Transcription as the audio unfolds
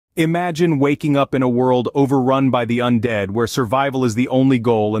Imagine waking up in a world overrun by the undead where survival is the only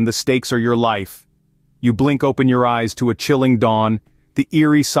goal and the stakes are your life. You blink open your eyes to a chilling dawn, the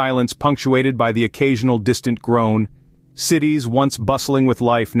eerie silence punctuated by the occasional distant groan. Cities once bustling with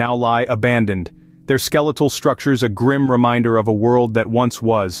life now lie abandoned, their skeletal structures a grim reminder of a world that once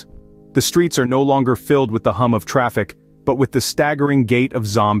was. The streets are no longer filled with the hum of traffic, but with the staggering gait of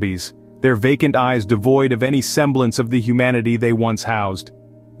zombies, their vacant eyes devoid of any semblance of the humanity they once housed.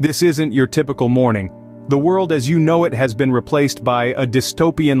 This isn't your typical morning. The world as you know it has been replaced by a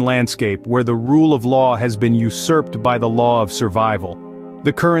dystopian landscape where the rule of law has been usurped by the law of survival.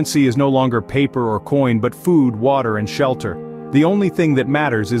 The currency is no longer paper or coin but food, water and shelter. The only thing that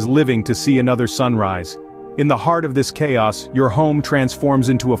matters is living to see another sunrise. In the heart of this chaos, your home transforms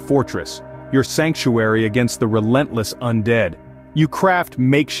into a fortress, your sanctuary against the relentless undead. You craft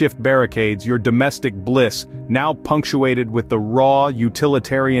makeshift barricades, your domestic bliss, now punctuated with the raw,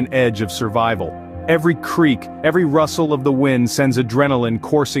 utilitarian edge of survival. Every creak, every rustle of the wind sends adrenaline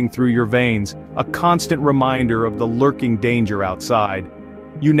coursing through your veins, a constant reminder of the lurking danger outside.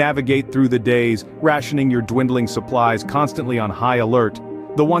 You navigate through the days, rationing your dwindling supplies, constantly on high alert.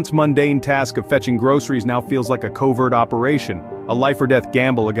 The once mundane task of fetching groceries now feels like a covert operation, a life-or-death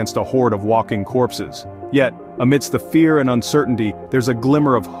gamble against a horde of walking corpses. Yet, amidst the fear and uncertainty, there's a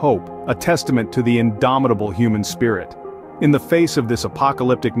glimmer of hope, a testament to the indomitable human spirit. In the face of this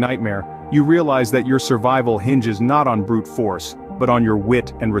apocalyptic nightmare, you realize that your survival hinges not on brute force, but on your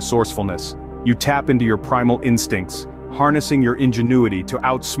wit and resourcefulness. You tap into your primal instincts, harnessing your ingenuity to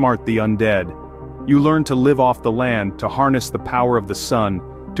outsmart the undead. You learn to live off the land, to harness the power of the sun,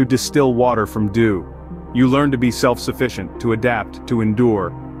 to distill water from dew. You learn to be self-sufficient, to adapt, to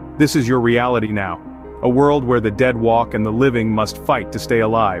endure. This is your reality now. A world where the dead walk and the living must fight to stay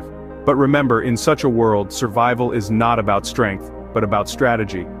alive. But remember, in such a world, survival is not about strength, but about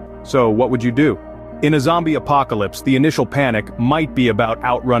strategy. So, what would you do? In a zombie apocalypse, the initial panic might be about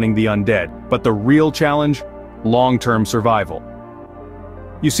outrunning the undead, but the real challenge? Long-term survival.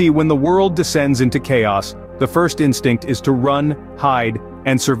 You see, when the world descends into chaos, the first instinct is to run, hide,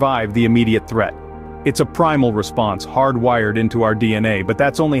 and survive the immediate threat. It's a primal response hardwired into our DNA, but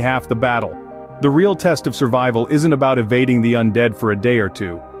that's only half the battle. The real test of survival isn't about evading the undead for a day or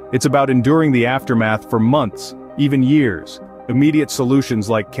two. It's about enduring the aftermath for months, even years. Immediate solutions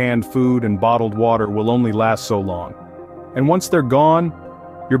like canned food and bottled water will only last so long. And once they're gone,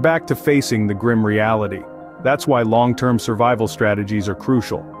 you're back to facing the grim reality. That's why long-term survival strategies are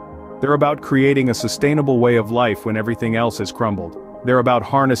crucial. They're about creating a sustainable way of life when everything else has crumbled. They're about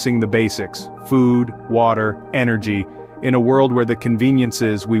harnessing the basics, food, water, energy, in a world where the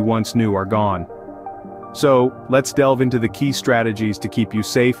conveniences we once knew are gone. So, let's delve into the key strategies to keep you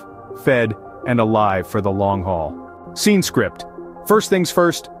safe, fed, and alive for the long haul. Scene script. First things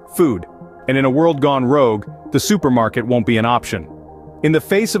first, food. And in a world gone rogue, the supermarket won't be an option. In the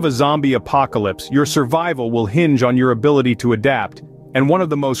face of a zombie apocalypse, your survival will hinge on your ability to adapt, and one of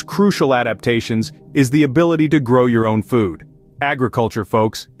the most crucial adaptations is the ability to grow your own food. Agriculture,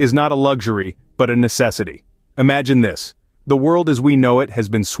 folks, is not a luxury, but a necessity. Imagine this. The world as we know it has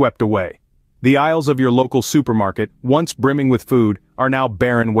been swept away. The aisles of your local supermarket, once brimming with food, are now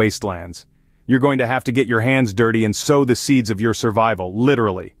barren wastelands. You're going to have to get your hands dirty and sow the seeds of your survival,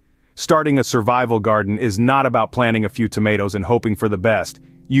 literally. Starting a survival garden is not about planting a few tomatoes and hoping for the best.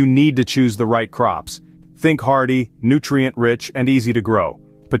 You need to choose the right crops. Think hardy, nutrient-rich, and easy to grow.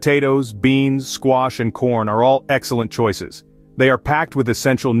 Potatoes, beans, squash, and corn are all excellent choices. They are packed with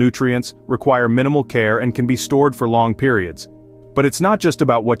essential nutrients, require minimal care, and can be stored for long periods. But it's not just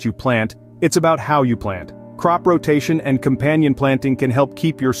about what you plant, it's about how you plant. Crop rotation and companion planting can help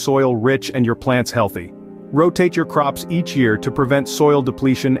keep your soil rich and your plants healthy. Rotate your crops each year to prevent soil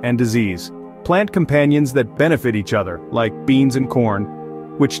depletion and disease. Plant companions that benefit each other, like beans and corn,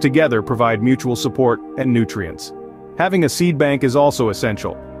 which together provide mutual support and nutrients. Having a seed bank is also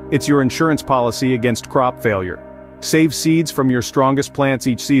essential. It's your insurance policy against crop failure. Save seeds from your strongest plants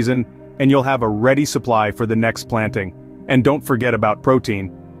each season, and you'll have a ready supply for the next planting. And don't forget about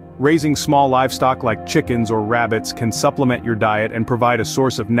protein. Raising small livestock like chickens or rabbits can supplement your diet and provide a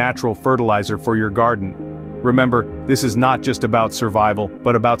source of natural fertilizer for your garden. Remember, this is not just about survival,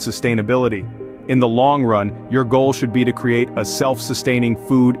 but about sustainability. In the long run, your goal should be to create a self-sustaining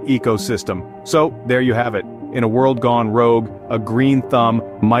food ecosystem. So, there you have it. In a world gone rogue, a green thumb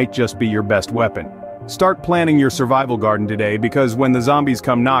might just be your best weapon. Start planning your survival garden today because when the zombies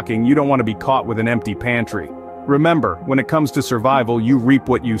come knocking, you don't want to be caught with an empty pantry. Remember, when it comes to survival, you reap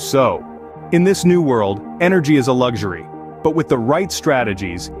what you sow. In this new world, energy is a luxury. But with the right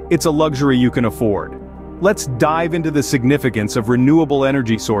strategies, it's a luxury you can afford. Let's dive into the significance of renewable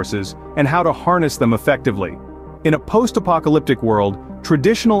energy sources and how to harness them effectively. In a post-apocalyptic world,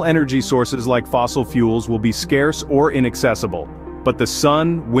 traditional energy sources like fossil fuels will be scarce or inaccessible, but the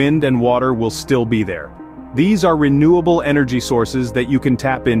sun, wind, and water will still be there. These are renewable energy sources that you can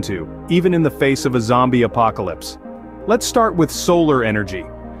tap into, even in the face of a zombie apocalypse. Let's start with solar energy.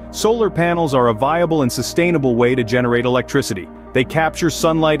 Solar panels are a viable and sustainable way to generate electricity. They capture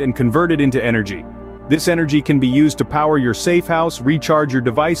sunlight and convert it into energy. This energy can be used to power your safe house, recharge your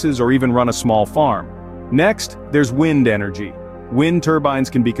devices, or even run a small farm. Next, there's wind energy. Wind turbines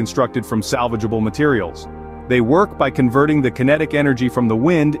can be constructed from salvageable materials. They work by converting the kinetic energy from the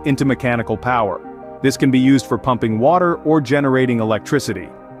wind into mechanical power. This can be used for pumping water or generating electricity.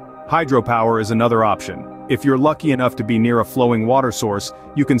 Hydropower is another option. If you're lucky enough to be near a flowing water source,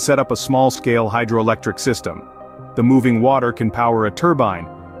 you can set up a small-scale hydroelectric system. The moving water can power a turbine,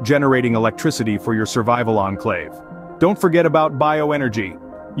 generating electricity for your survival enclave. Don't forget about bioenergy.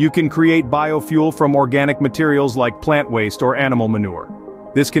 You can create biofuel from organic materials like plant waste or animal manure.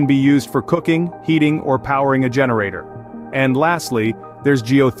 This can be used for cooking, heating, or powering a generator. And lastly, there's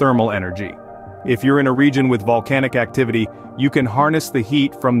geothermal energy. If you're in a region with volcanic activity, you can harness the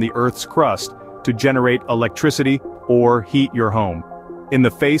heat from the Earth's crust to generate electricity or heat your home. In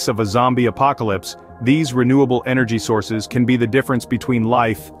the face of a zombie apocalypse, these renewable energy sources can be the difference between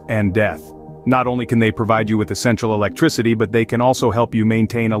life and death. Not only can they provide you with essential electricity, but they can also help you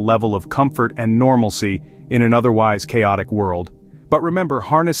maintain a level of comfort and normalcy in an otherwise chaotic world. But remember,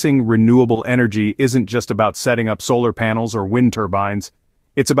 harnessing renewable energy isn't just about setting up solar panels or wind turbines.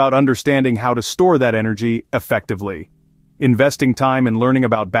 It's about understanding how to store that energy effectively. Investing time in learning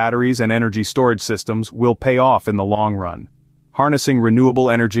about batteries and energy storage systems will pay off in the long run. Harnessing renewable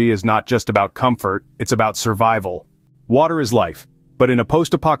energy is not just about comfort, it's about survival. Water is life, but in a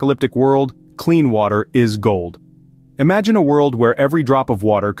post-apocalyptic world, clean water is gold. Imagine a world where every drop of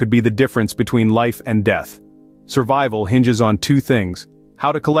water could be the difference between life and death. Survival hinges on two things: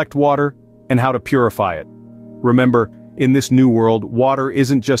 how to collect water and how to purify it. Remember, in this new world, water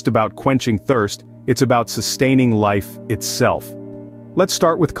isn't just about quenching thirst, it's about sustaining life itself. Let's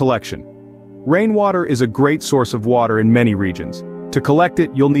start with collection. Rainwater is a great source of water in many regions. To collect it,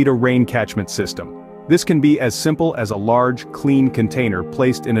 you'll need a rain catchment system. This can be as simple as a large, clean container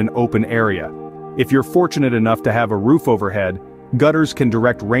placed in an open area. If you're fortunate enough to have a roof overhead, gutters can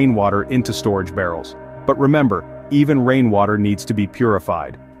direct rainwater into storage barrels. But remember, even rainwater needs to be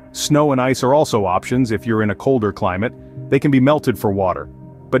purified. Snow and ice are also options if you're in a colder climate. They can be melted for water.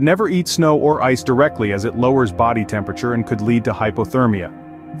 But never eat snow or ice directly, as it lowers body temperature and could lead to hypothermia.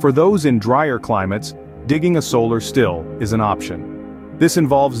 For those in drier climates, digging a solar still is an option. This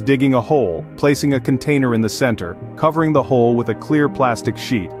involves digging a hole, placing a container in the center, covering the hole with a clear plastic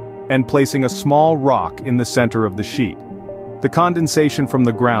sheet, and placing a small rock in the center of the sheet. The condensation from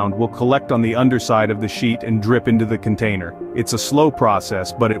the ground will collect on the underside of the sheet and drip into the container. It's a slow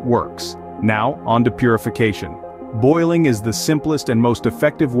process, but it works. Now, on to purification. Boiling is the simplest and most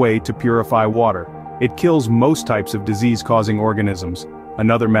effective way to purify water. It kills most types of disease-causing organisms.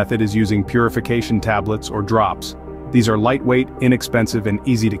 Another method is using purification tablets or drops. These are lightweight, inexpensive, and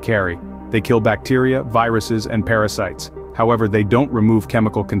easy to carry. They kill bacteria, viruses, and parasites. However, they don't remove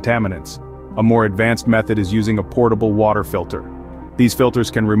chemical contaminants. A more advanced method is using a portable water filter. These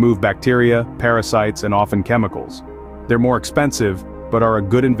filters can remove bacteria, parasites, and often chemicals. They're more expensive, but are a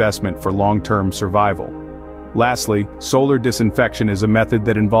good investment for long-term survival. Lastly, solar disinfection is a method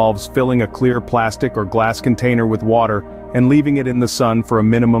that involves filling a clear plastic or glass container with water and leaving it in the sun for a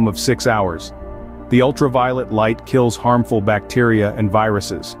minimum of 6 hours. The ultraviolet light kills harmful bacteria and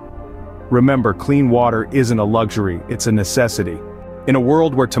viruses. Remember, clean water isn't a luxury, it's a necessity. In a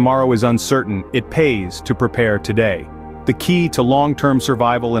world where tomorrow is uncertain, it pays to prepare today. The key to long-term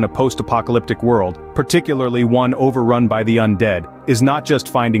survival in a post-apocalyptic world, particularly one overrun by the undead, is not just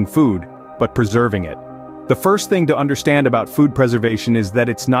finding food, but preserving it. The first thing to understand about food preservation is that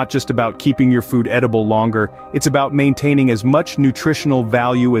it's not just about keeping your food edible longer, it's about maintaining as much nutritional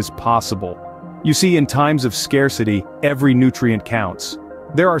value as possible. You see, in times of scarcity, every nutrient counts.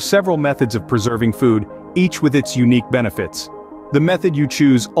 There are several methods of preserving food, each with its unique benefits. The method you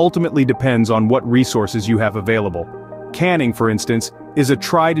choose ultimately depends on what resources you have available. Canning, for instance, is a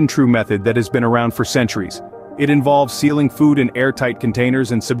tried-and-true method that has been around for centuries. It involves sealing food in airtight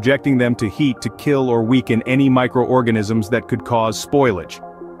containers and subjecting them to heat to kill or weaken any microorganisms that could cause spoilage.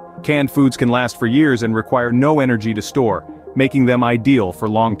 Canned foods can last for years and require no energy to store, making them ideal for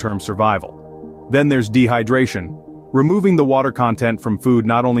long-term survival. Then there's dehydration. Removing the water content from food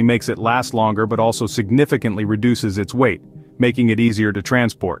not only makes it last longer but also significantly reduces its weight, making it easier to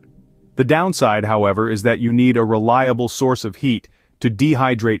transport. The downside, however, is that you need a reliable source of heat to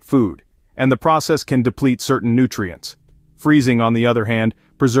dehydrate food, and the process can deplete certain nutrients. Freezing, on the other hand,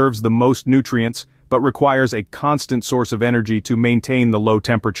 preserves the most nutrients, but requires a constant source of energy to maintain the low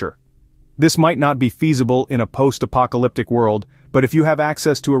temperature. This might not be feasible in a post-apocalyptic world, but if you have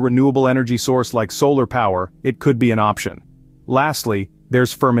access to a renewable energy source like solar power, it could be an option. Lastly,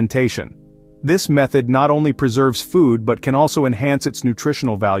 there's fermentation. This method not only preserves food but can also enhance its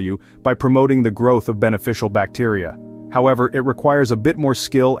nutritional value by promoting the growth of beneficial bacteria. However, it requires a bit more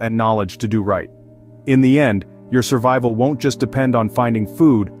skill and knowledge to do right. In the end, your survival won't just depend on finding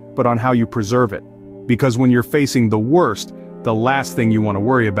food, but on how you preserve it. Because when you're facing the worst, the last thing you want to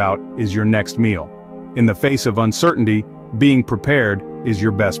worry about is your next meal. In the face of uncertainty, being prepared is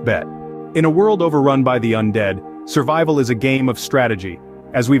your best bet. In a world overrun by the undead, survival is a game of strategy.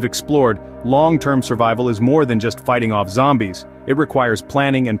 As we've explored, long-term survival is more than just fighting off zombies. It requires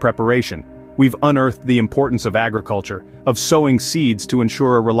planning and preparation. We've unearthed the importance of agriculture, of sowing seeds to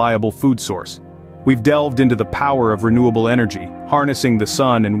ensure a reliable food source. We've delved into the power of renewable energy, harnessing the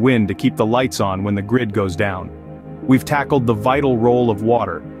sun and wind to keep the lights on when the grid goes down. We've tackled the vital role of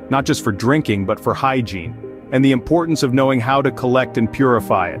water, not just for drinking but for hygiene, and the importance of knowing how to collect and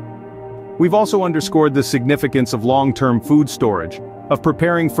purify it. We've also underscored the significance of long-term food storage, of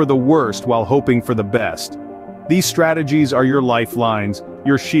preparing for the worst while hoping for the best. These strategies are your lifelines,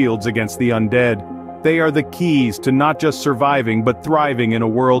 your shields against the undead. They are the keys to not just surviving but thriving in a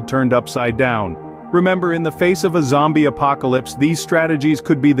world turned upside down. Remember, in the face of a zombie apocalypse, these strategies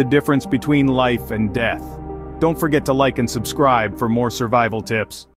could be the difference between life and death. Don't forget to like and subscribe for more survival tips.